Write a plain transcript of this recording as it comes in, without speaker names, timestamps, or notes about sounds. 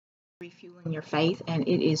Refueling Your Faith, and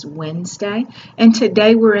it is Wednesday. And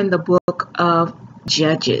today we're in the book of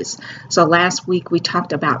Judges. So last week we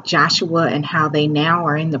talked about Joshua and how they now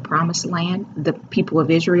are in the promised land, the people of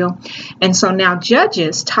Israel. And so now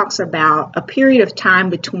Judges talks about a period of time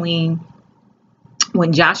between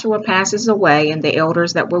when Joshua passes away and the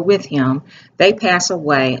elders that were with him, they pass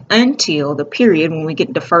away until the period when we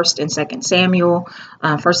get to 1st and 2nd Samuel,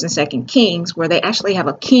 1st and 2nd Kings, where they actually have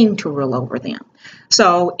a king to rule over them.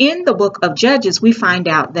 So in the book of Judges, we find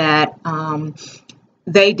out that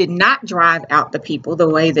they did not drive out the people the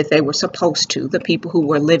way that they were supposed to, the people who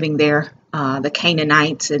were living there, the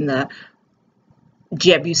Canaanites and the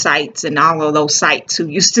Jebusites and all of those sites who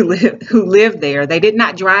lived there. They did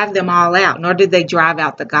not drive them all out, nor did they drive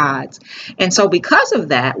out the gods. And so because of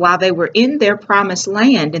that, while they were in their promised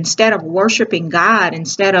land, instead of worshiping God,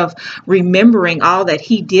 instead of remembering all that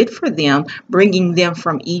he did for them, bringing them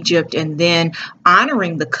from Egypt and then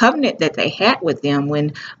honoring the covenant that they had with them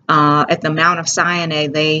when at the Mount of Sinai,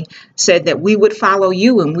 they said that we would follow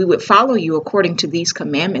you and we would follow you according to these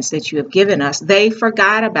commandments that you have given us. They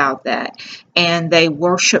forgot about that. And they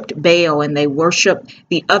worshiped Baal and they worshiped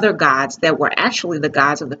the other gods that were actually the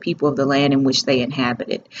gods of the people of the land in which they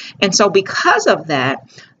inhabited. And so because of that,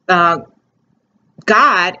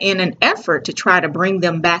 God, in an effort to try to bring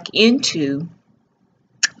them back into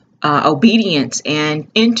obedience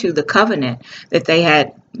and into the covenant that they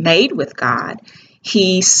had made with God,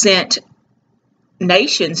 he sent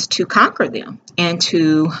nations to conquer them and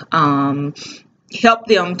to help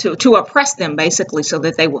them to oppress them, basically, so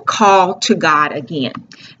that they would call to God again.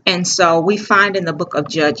 And so we find in the book of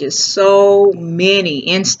Judges so many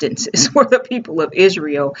instances where the people of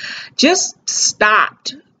Israel just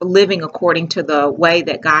stopped living according to the way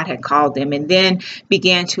that God had called them and then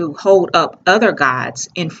began to hold up other gods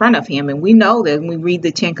in front of him. And we know that when we read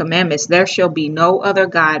the 10 Commandments, there shall be no other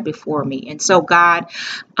God before me. And so God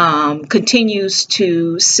continues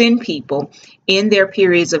to send people in their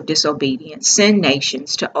periods of disobedience, send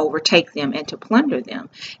nations to overtake them and to plunder them.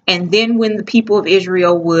 And then when the people of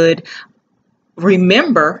Israel would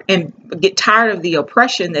remember and get tired of the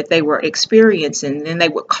oppression that they were experiencing, then they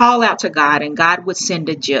would call out to God and God would send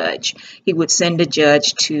a judge. He would send a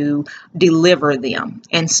judge to deliver them.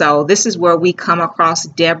 And so this is where we come across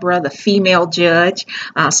Deborah, the female judge.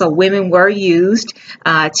 So women were used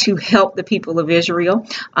to help the people of Israel.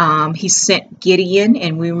 He sent Gideon,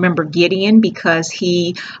 and we remember Gideon because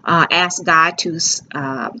he asked God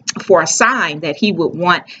for a sign that he would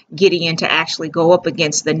want Gideon to actually go up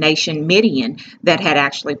against the nation Midian that had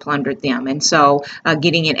actually plundered them. And so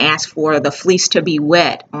Gideon asked for the fleece to be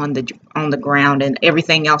wet on the ground and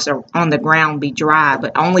everything else on the ground be dry,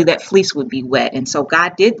 but only that fleece would be wet. And so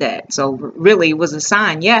God did that. So really it was a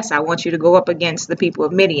sign. Yes, I want you to go up against the people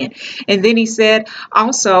of Midian. And then he said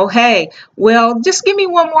also, hey, well, just give me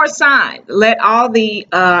one more sign. Let all the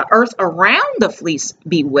earth around the fleece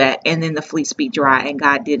be wet and then the fleece be dry. And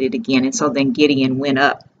God did it again. And so then Gideon went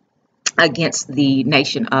up against the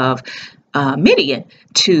nation of Midian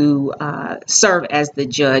to serve as the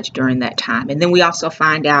judge during that time. And then we also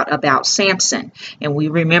find out about Samson, and we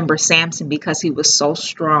remember Samson because he was so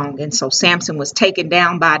strong. And so Samson was taken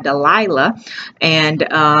down by Delilah,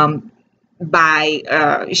 and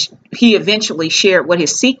he eventually shared what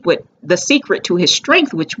the secret to his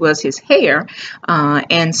strength, which was his hair.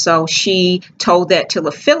 And so she told that to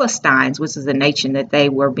the Philistines, which is the nation that they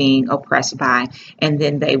were being oppressed by. And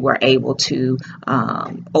then they were able to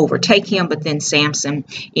overtake him. But then Samson,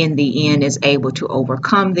 in the end, is able to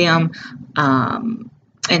overcome them. And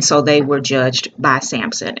so they were judged by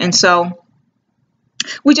Samson. And so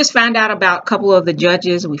we just found out about a couple of the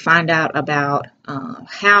judges. We find out about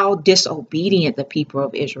how disobedient the people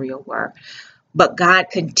of Israel were. But God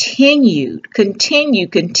continued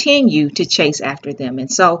to chase after them.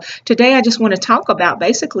 And so today I just want to talk about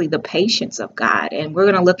basically the patience of God. And we're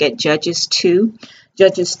going to look at Judges 2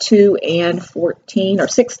 and 14 or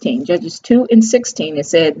 16. Judges 2 and 16. It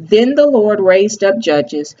said, "Then the Lord raised up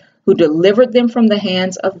judges who delivered them from the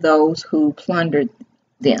hands of those who plundered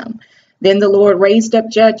them. Then the Lord raised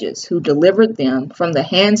up judges who delivered them from the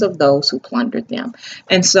hands of those who plundered them."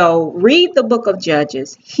 And so read the book of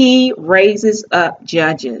Judges. He raises up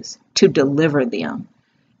judges to deliver them.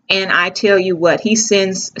 And I tell you what, he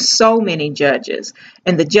sends so many judges,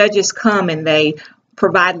 and the judges come and they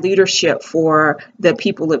provide leadership for the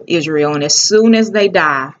people of Israel. And as soon as they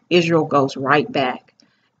die, Israel goes right back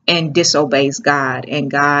and disobeys God,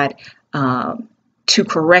 and God to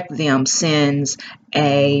correct them sends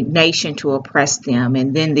a nation to oppress them.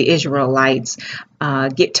 And then the Israelites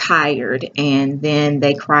get tired, and then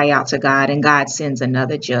they cry out to God, and God sends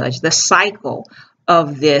another judge. The cycle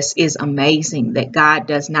of this is amazing, that God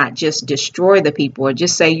does not just destroy the people or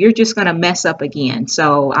just say, you're just going to mess up again,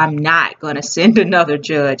 so I'm not going to send another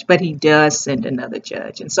judge, but he does send another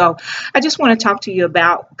judge. And so I just want to talk to you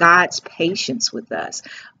about God's patience with us.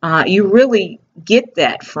 You really get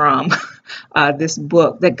that from this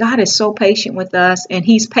book, that God is so patient with us, and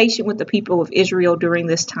he's patient with the people of Israel during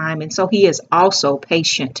this time. And so he is also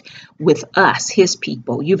patient with us, his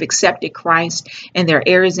people. You've accepted Christ, and there are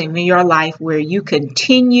areas in your life where you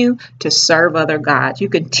continue to serve other gods. You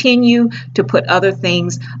continue to put other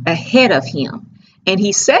things ahead of him. And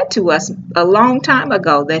he said to us a long time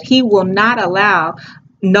ago that he will not allow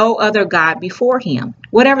no other God before him,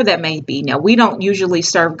 whatever that may be. Now, we don't usually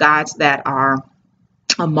serve gods that are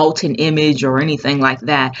a molten image or anything like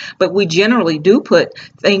that, but we generally do put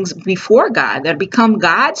things before God that become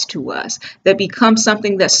gods to us, that become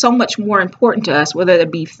something that's so much more important to us, whether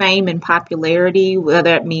it be fame and popularity,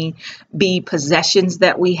 whether it be possessions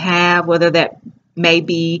that we have, whether that may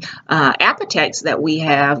be appetites that we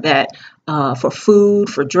have, that for food,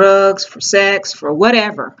 for drugs, for sex, for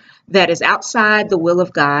whatever that is outside the will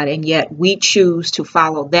of God, and yet we choose to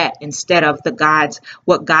follow that instead of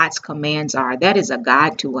what God's commands are. That is a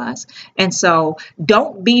God to us. And so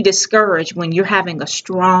don't be discouraged when you're having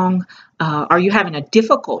or you're having a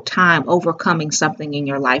difficult time overcoming something in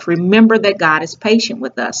your life. Remember that God is patient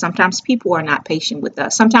with us. Sometimes people are not patient with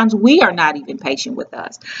us. Sometimes we are not even patient with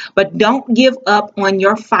us. But don't give up on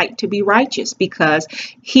your fight to be righteous, because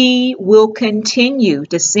he will continue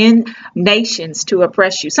to send nations to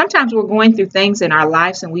oppress you. Sometimes we're going through things in our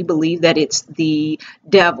lives and we believe that it's the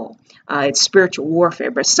devil. It's spiritual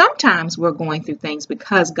warfare. But sometimes we're going through things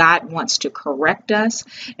because God wants to correct us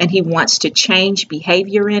and he wants to change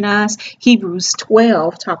behavior in us. Hebrews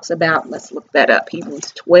 12 talks about, let's look that up.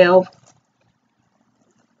 Hebrews 12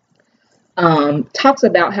 talks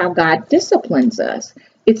about how God disciplines us.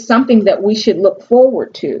 It's something that we should look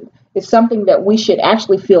forward to. It's something that we should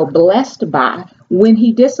actually feel blessed by when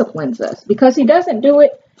he disciplines us, because he doesn't do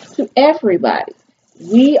it to everybody.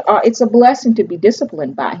 It's a blessing to be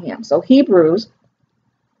disciplined by him. So Hebrews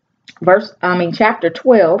chapter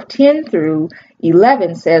 12, 10 through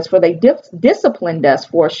 11 says, for they disciplined us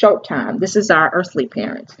for a short time. This is our earthly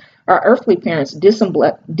parents. Our earthly parents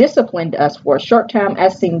disciplined us for a short time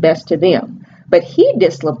as seemed best to them. But he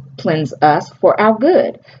disciplines us for our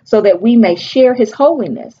good, so that we may share his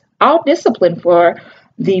holiness. All discipline for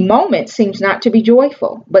the moment seems not to be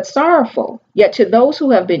joyful, but sorrowful. Yet to those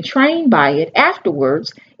who have been trained by it,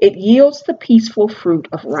 afterwards, it yields the peaceful fruit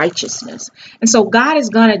of righteousness. And so God is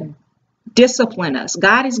going to discipline us.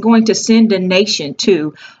 God is going to send a nation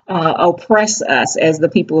to oppress us as the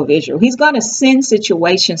people of Israel. He's going to send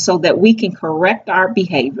situations so that we can correct our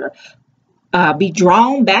behavior, be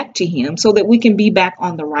drawn back to him, so that we can be back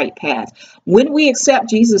on the right path. When we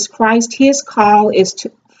accept Jesus Christ, his call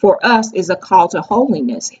for us is a call to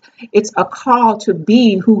holiness. It's a call to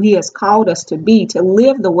be who he has called us to be, to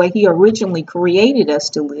live the way he originally created us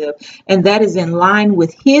to live. And that is in line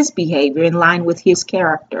with his behavior, in line with his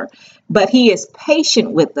character. But he is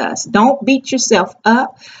patient with us. Don't beat yourself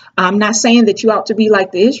up. I'm not saying that you ought to be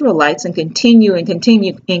like the Israelites and continue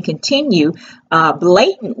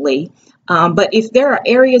blatantly. But if there are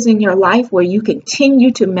areas in your life where you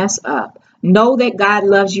continue to mess up, know that God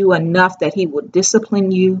loves you enough that he will discipline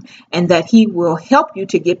you and that he will help you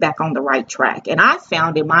to get back on the right track. And I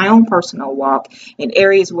found in my own personal walk, in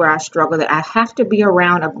areas where I struggle, that I have to be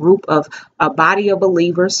around a body of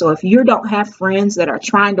believers. So if you don't have friends that are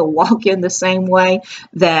trying to walk in the same way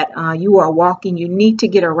that you are walking, you need to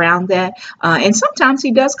get around that. And sometimes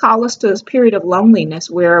he does call us to a period of loneliness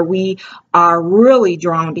where we are really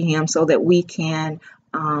drawn to him, so that we can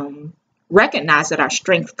recognize that our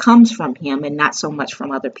strength comes from him and not so much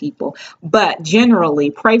from other people. But generally,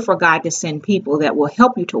 pray for God to send people that will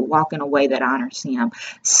help you to walk in a way that honors him.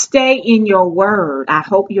 Stay in your word. I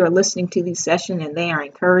hope you're listening to these sessions and they are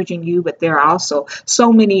encouraging you, but there are also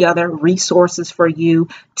so many other resources for you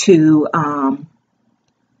to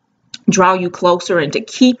draw you closer and to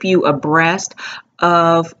keep you abreast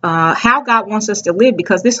of how God wants us to live,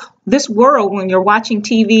 because this world, when you're watching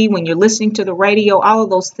TV, when you're listening to the radio, all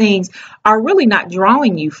of those things are really not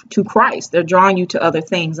drawing you to Christ. They're drawing you to other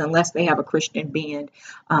things, unless they have a Christian bend,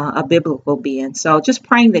 a biblical bend. So just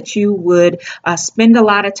praying that you would spend a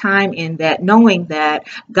lot of time in that, knowing that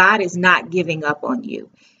God is not giving up on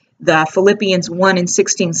you. The Philippians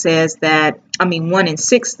 1:16 says that 1 and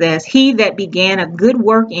 6 says, he that began a good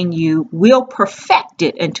work in you will perfect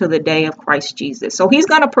it until the day of Christ Jesus. So he's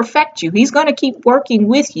going to perfect you. He's going to keep working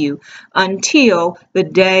with you until the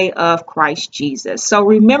day of Christ Jesus. So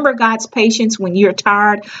remember God's patience when you're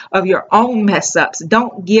tired of your own mess ups.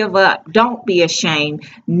 Don't give up. Don't be ashamed.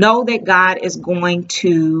 Know that God is going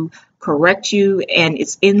to correct you, and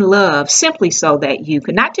it's in love, simply so that you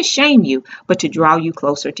can, not to shame you, but to draw you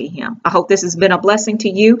closer to him. I hope this has been a blessing to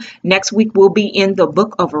you. Next week we'll be in the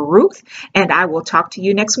book of Ruth, and I will talk to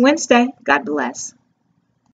you next Wednesday. God bless.